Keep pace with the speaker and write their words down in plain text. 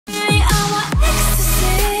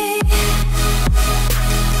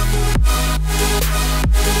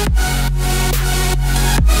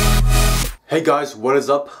Hey guys, what is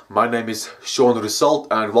up? My name is Shaun Roselt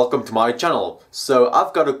and welcome to my channel. So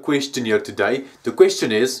I've got a question here today. The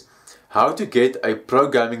question is how to get a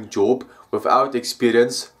programming job without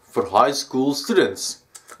experience for high school students.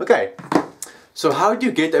 Okay, so how do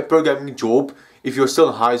you get a programming job if you're still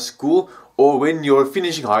in high school or when you're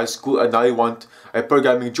finishing high school and now you want a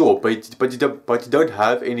programming job but you don't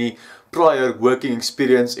have any prior working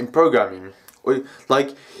experience in programming? Or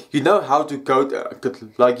like you know how to code,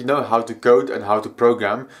 and how to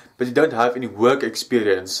program, but you don't have any work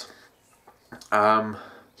experience.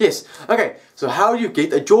 Yes. Okay. So how do you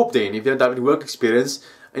get a job then if you don't have any work experience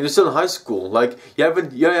and you're still in high school? Like you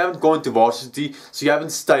haven't gone to varsity, so you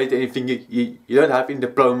haven't studied anything. You don't have any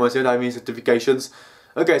diplomas. You don't have any certifications.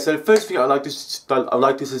 Okay. So the first thing I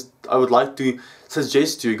would like to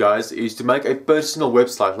suggest to you guys is to make a personal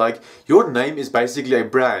website. Like your name is basically a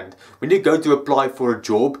brand. When you go to apply for a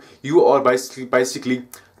job, you are basically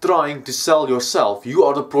trying to sell yourself. You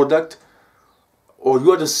are the product, or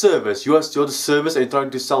you are the service. You're the service and trying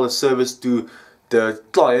to sell a service to the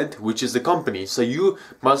client, which is the company. So you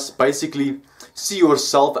must basically see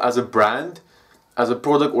yourself as a brand, as a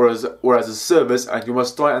product, or as a service, and you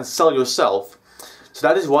must try and sell yourself. So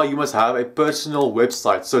that is why you must have a personal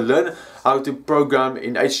website. So learn how to program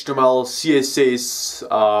in HTML, CSS,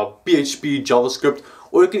 PHP, JavaScript,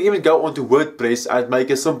 or you can even go onto WordPress and make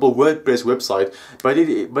a simple WordPress website. But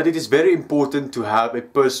it is very important to have a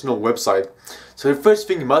personal website. So the first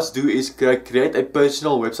thing you must do is create a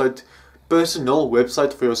personal website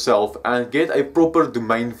for yourself and get a proper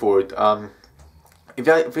domain for it. If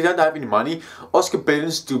you don't have any money, ask your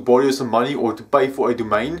parents to borrow you some money or to pay for a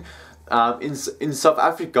domain. In South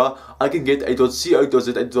Africa, I can get a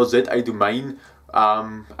 .co.za domain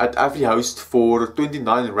at AfriHost for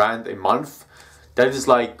 29 Rand a month. That is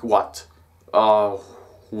like what,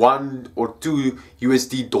 1 or 2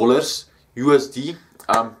 USD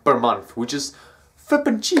per month, which is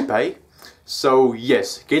flippin' cheap, eh? So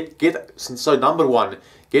yes, so number one,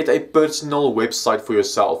 get a personal website for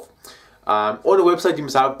yourself. On the website, you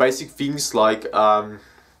must have basic things like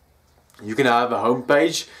you can have a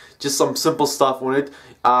homepage. Just some simple stuff on it.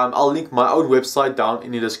 I'll link my own website down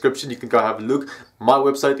in the description. You can go have a look. My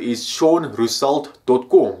website is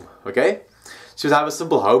shaunroselt.com. Okay, so you have a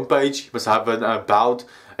simple homepage. You must have an about,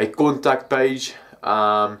 a contact page,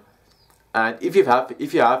 and if you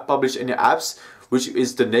have published any apps, which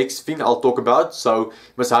is the next thing I'll talk about. So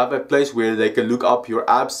you must have a place where they can look up your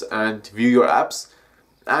apps and view your apps,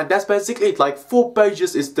 and that's basically it. Like 4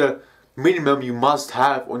 pages is the minimum you must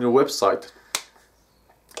have on your website.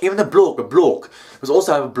 Even a blog. You must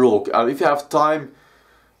also have a blog. If you have time,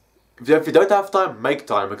 if you don't have time, make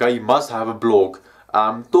time. Okay, you must have a blog.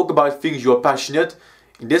 Talk about things you are passionate.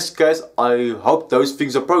 In this case, I hope those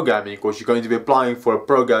things are programming, because you're going to be applying for a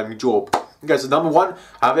programming job. Okay, so number one,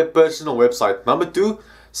 have a personal website. Number two,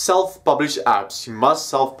 self-publish apps. You must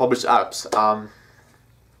self-publish apps.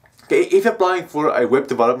 Okay, if you're applying for a web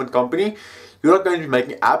development company, you're not going to be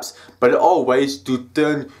making apps, but there are ways to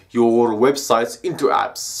turn your websites into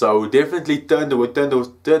apps. So definitely turn the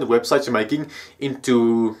websites you're making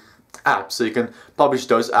into apps, so you can publish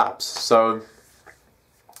those apps. So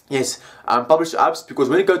yes, publish apps, because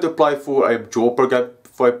when you go to apply for a job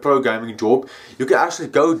for a programming job, you can actually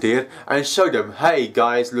go there and show them, hey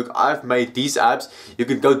guys, look, I've made these apps. You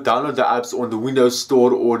can go download the apps on the Windows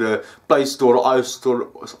Store or the Play Store or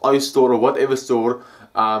iStore or whatever store.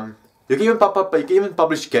 You can even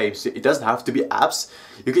publish games. It doesn't have to be apps.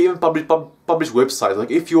 You can even publish websites.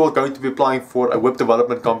 Like if you are going to be applying for a web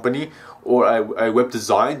development company or a web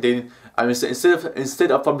design, then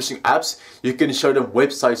instead of publishing apps, you can show them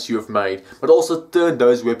websites you have made, but also turn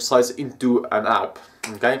those websites into an app.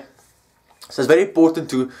 Okay, so it's very important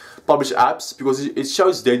to publish apps, because it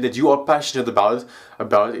shows then that you are passionate about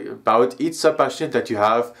it. It's so passionate that you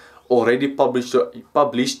have already published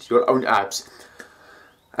your own apps.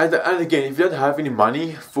 And again, if you don't have any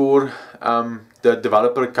money for the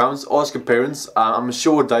developer accounts, ask your parents. I'm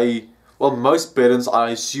sure most parents,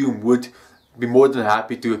 I assume, would be more than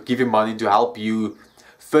happy to give you money to help you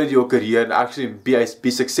further your career and actually be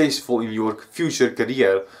successful in your future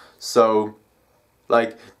career. So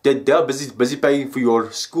like they're busy paying for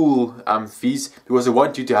your school fees, because they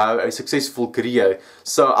want you to have a successful career.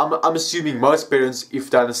 So I'm assuming most parents, if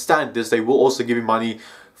they understand this, they will also give you money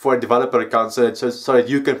for a developer account, so that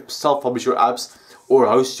you can self-publish your apps or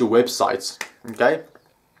host your websites. Okay,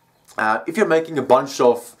 if you're making a bunch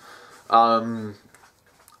of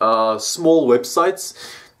small websites,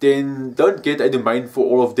 then don't get a domain for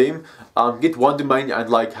all of them. Get one domain and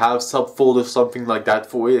like have subfolders, something like that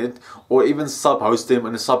for it, or even sub-host them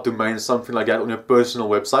in a subdomain, something like that on your personal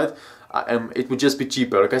website. it would just be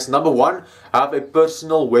cheaper. Okay, so number one, have a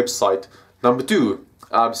personal website. Number two,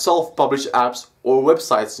 self-published apps or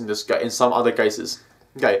websites in this case, in some other cases.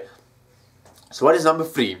 Okay, so what is number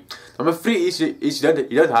three? Number three is you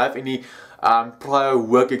don't have any prior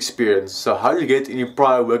work experience. So how do you get any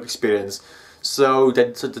prior work experience? So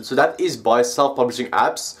that is by self-publishing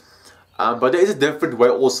apps. But there is a different way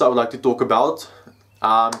also I would like to talk about.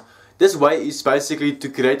 This way is basically to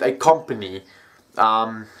create a company.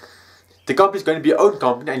 The company is going to be your own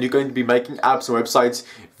company, and you're going to be making apps and websites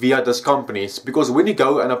via those companies. Because when you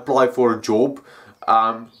go and apply for a job,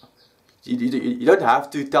 you don't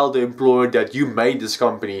have to tell the employer that you made this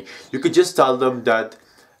company. You could just tell them that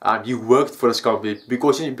you worked for this company,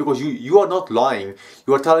 because you are not lying.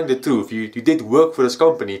 You are telling the truth. You did work for this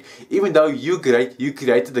company. Even though you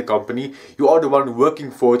created the company, you are the one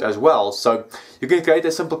working for it as well. So you can create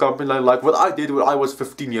a simple company like what I did when I was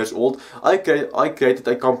 15 years old. I created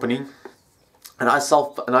a company, and I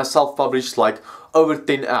self-published like over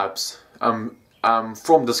 10 apps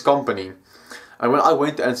from this company. And when I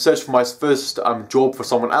went and searched for my first job for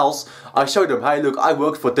someone else, I showed them, hey look, I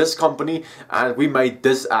worked for this company and we made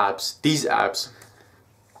these apps.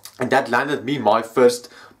 And that landed me my first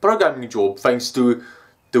programming job, thanks to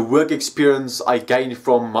the work experience I gained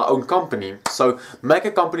from my own company. So make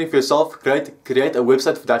a company for yourself, create a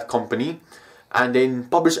website for that company, and then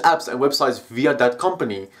publish apps and websites via that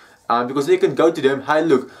company. Because you can go to them, hey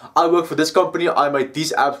look, I work for this company, I made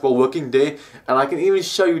these apps while working there, and I can even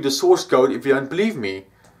show you the source code if you don't believe me.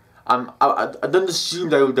 I don't assume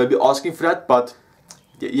they'll be asking for that, but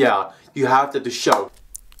yeah, you have that to show.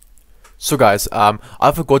 So guys,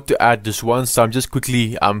 I forgot to add this one, so I'm just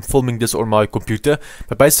quickly filming this on my computer.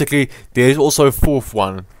 But basically, there is also a fourth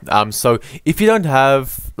one. So if you don't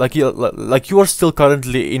have, like you are still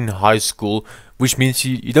currently in high school, which means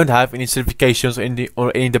you don't have any certifications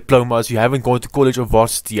or any diplomas, you haven't gone to college or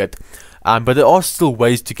varsity yet. But there are still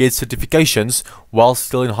ways to get certifications while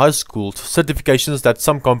still in high school. Certifications that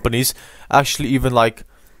some companies actually even like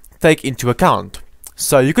take into account.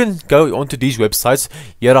 So you can go onto these websites.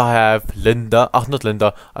 Here I have I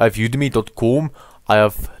have udemy.com, I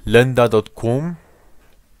have lynda.com,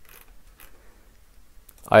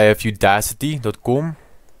 I have udacity.com,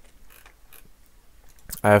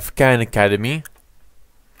 I have Khan Academy,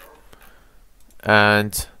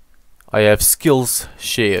 and I have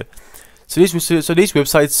Skillshare. So these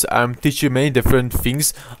websites teach you many different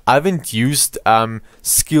things. I haven't used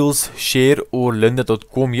Skillshare or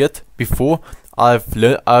lynda.com yet before. I've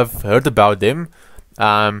heard about them.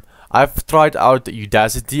 I've tried out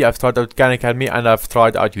Udacity, I've tried out Khan Academy, and I've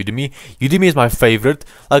tried out Udemy. Udemy is my favorite.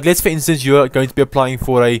 Like, let's for instance, you're going to be applying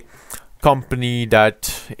for a company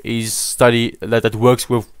that works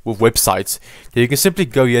with websites. Then you can simply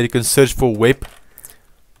go here, you can search for web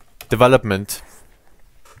development.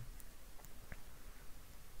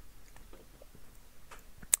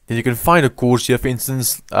 Then you can find a course here, for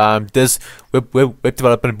instance, this web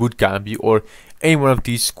development bootcamp, or any one of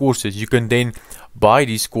these courses. You can then buy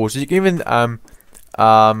these courses. You can even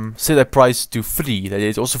set a price to free. That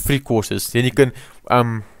is also free courses. Then you can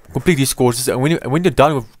complete these courses, and when you're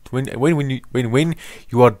done with when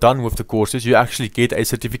you are done with the courses, you actually get a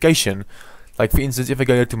certification. Like for instance, if I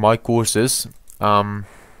go here to my courses, let's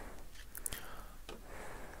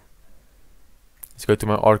go to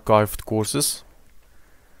my archived courses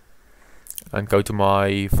and go to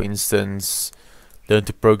my, for instance, learn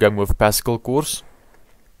to program with Pascal course.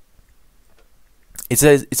 It's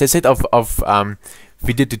a set of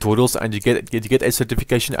video tutorials, and you get a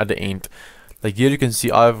certification at the end. Like here you can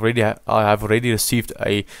see I have already received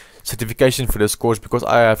a certification for this course because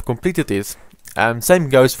I have completed it. Same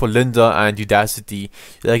goes for Lynda and Udacity.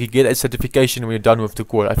 Like you get a certification when you're done with the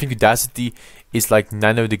course. I think Udacity is like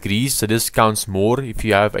nano degrees, so this counts more if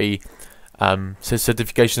you have a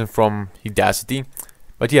certification from Udacity.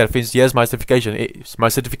 But yeah, here's my certification.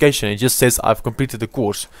 It just says I've completed the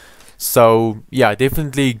course. So yeah,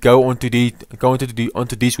 definitely go onto these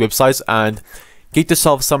websites and get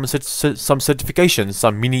yourself some certifications,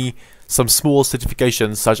 some small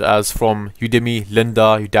certifications, such as from Udemy,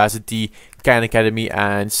 Lynda, Udacity, Khan Academy,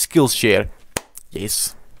 and Skillshare.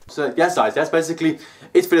 Yes. So yes, guys, that's basically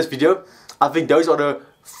it for this video. I think those are the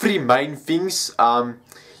three main things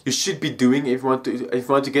you should be doing if you want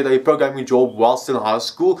to get a programming job while still in high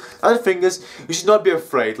school. Other thing is, you should not be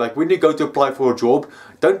afraid. Like when you go to apply for a job,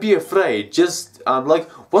 don't be afraid. Just like,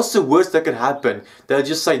 what's the worst that can happen? They'll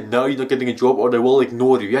just say no, you're not getting a job, or they will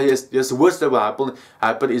ignore you. Yeah, yes, the worst that will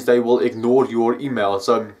happen is they will ignore your email.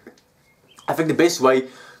 So I think the best way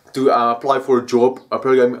to apply for a job, a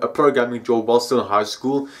programming job while still in high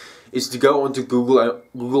school, is to go onto Google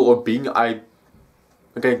or Bing.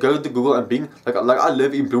 Go to Google and Bing. Like I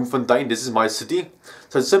live in Bloemfontein. This is my city.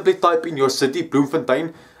 So simply type in your city,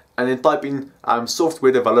 Bloemfontein, and then type in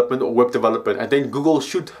software development or web development, and then Google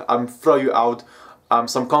should throw you out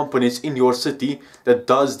some companies in your city that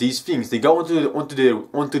does these things. They go onto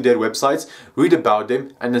their websites, read about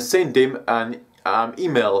them, and then send them an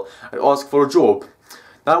email and ask for a job.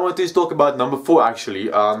 Now I want to talk about number 4 actually.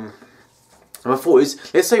 Number 4 is,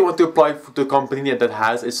 let's say you want to apply to a company that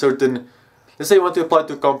has a certain. Let's say you want to apply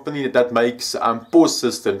to a company that makes POS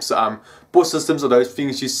systems. POS systems are those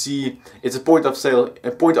things you see. It's a point of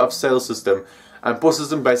sale system. And POS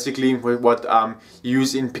system basically what you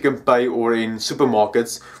use in Pick and Pay or in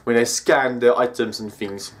supermarkets when they scan the items and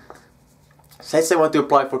things. So let's say you want to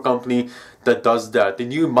apply for a company that does that.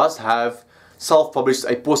 Then you must have self-published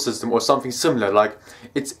a POS system or something similar. Like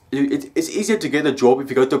it's easier to get a job if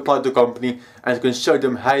you go to apply to a company and you can show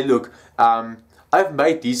them, hey, look, I've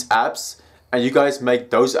made these apps. And you guys make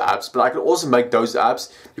those apps, but I can also make those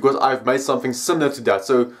apps because I've made something similar to that.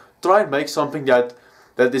 So try and make something that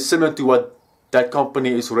is similar to what that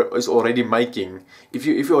company is already making. If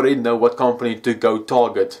you already know what company to go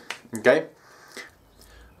target, okay.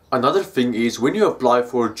 Another thing is when you apply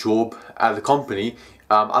for a job at a company,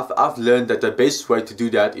 I've learned that the best way to do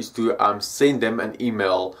that is to send them an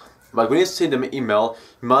email. But when you send them an email,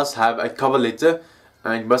 you must have a cover letter.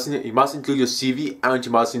 And you must include your CV, and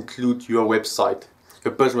you must include your website,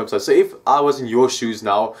 your personal website. So if I was in your shoes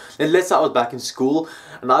now, and let's say I was back in school,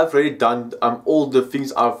 and I've already done all the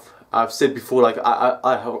things I've said before. Like I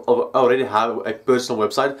already have a personal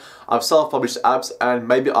website. I've self-published apps, and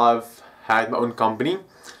maybe I've had my own company.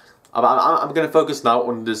 I'm gonna focus now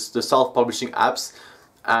on the self-publishing apps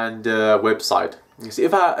and website. So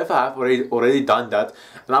if I have already done that,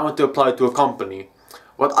 and I want to apply to a company.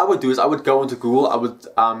 What I would do is I would go onto Google, I would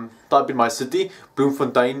type in my city,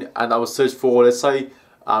 Bloemfontein, and I would search for, let's say,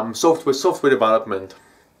 software development.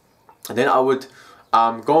 And then I would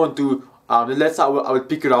go into, let's say I would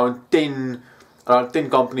pick around 10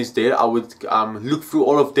 companies there. I would look through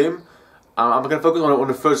all of them. I'm gonna focus on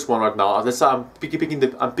the first one right now. Let's say I'm picking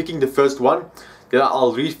the first one. Then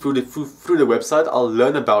I'll read through the website. I'll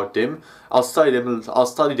learn about them. I'll study them.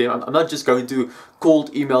 I'm not just going to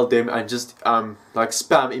cold email them and just like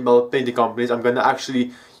spam email plenty companies. I'm going to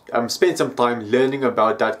actually spend some time learning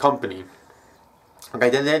about that company. Okay,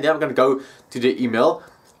 then I'm going to go to the email.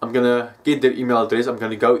 I'm going to get their email address. I'm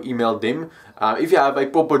going to go email them. If you have a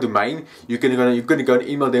proper domain, you're going to go and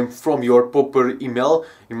email them from your proper email.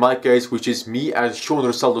 In my case, which is me at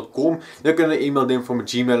shaunroselt.com. You're going to email them from a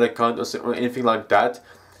Gmail account or anything like that.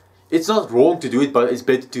 It's not wrong to do it, but it's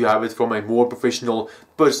better to have it from a more professional,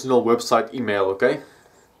 personal website email. Okay.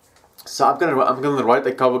 So I'm gonna write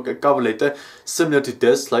a cover letter similar to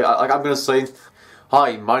this. Like I'm gonna say,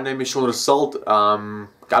 hi, my name is Shaun Roselt. I'm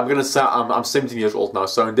gonna say I'm 17 years old now.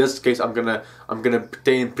 So in this case, I'm gonna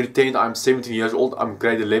pretend I'm 17 years old. I'm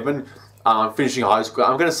grade 11. I'm finishing high school.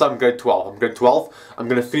 I'm gonna say I'm grade 12. I'm grade 12. I'm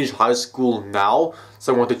gonna finish high school now.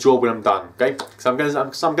 So I want a job when I'm done. Okay. So I'm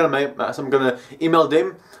gonna email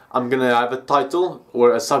them. I'm gonna have a title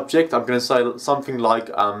or a subject. I'm gonna say something like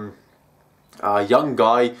a young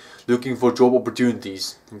guy looking for job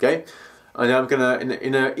opportunities. Okay. And then I'm gonna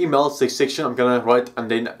in an email section, I'm gonna write and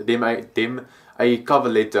then them a cover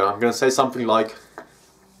letter. I'm gonna say something like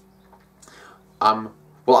I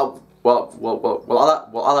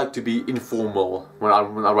like to be informal when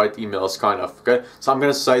I write emails, kind of. Okay, so I'm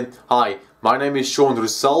gonna say, hi, my name is Shaun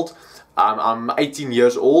Roselt. I'm 18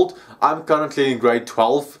 years old. I'm currently in grade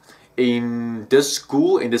 12 in this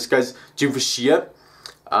school. In this case, Jim Versier.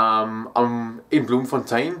 I'm in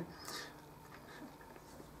Bloemfontein.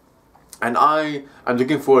 And I am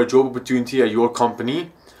looking for a job opportunity at your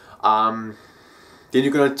company. Then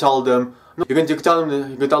you're gonna tell them. You can tell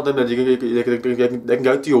them that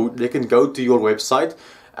they can go to your website,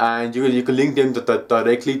 and you can link them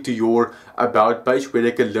directly to your about page where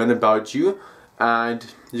they can learn about you, and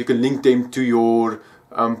you can link them to your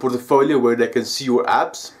portfolio where they can see your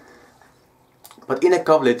apps. But in a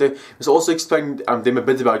cover letter, it's also explain them a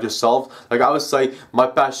bit about yourself. Like I would say, my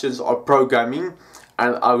passions are programming.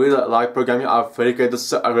 And I really like programming. I've dedicated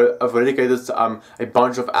a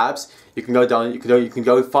bunch of apps. You can go down. You can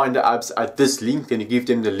go find the apps at this link. Then you give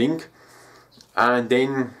them the link, and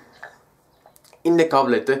then in the cover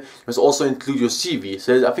letter, you must also include your CV.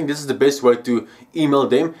 So I think this is the best way to email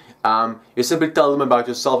them. You simply tell them about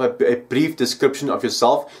yourself, a brief description of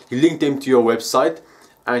yourself. You link them to your website,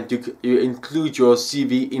 and you include your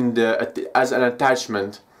CV in as an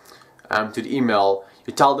attachment to the email.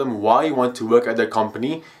 You tell them why you want to work at their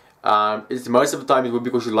company, It's most of the time it will be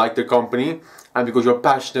because you like their company and because you're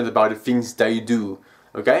passionate about the things they do.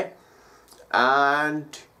 Okay? And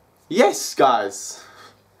yes, guys,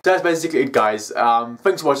 that's basically it, guys.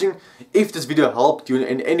 Thanks for watching. If this video helped you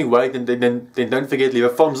in any way, then don't forget to leave a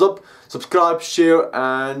thumbs up, subscribe, share,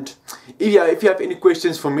 and if you have any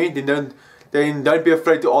questions for me, then don't be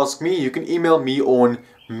afraid to ask me. You can email me on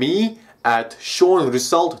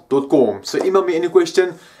me@shaunroselt.com. So email me any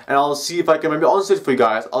question and I'll see if I can maybe answer it for you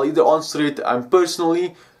guys. I'll either answer it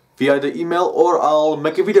personally via the email, or I'll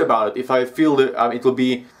make a video about it if I feel that it will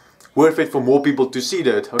be worth it for more people to see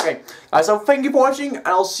that. Okay, so thank you for watching and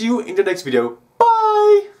I'll see you in the next video.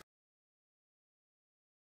 Bye!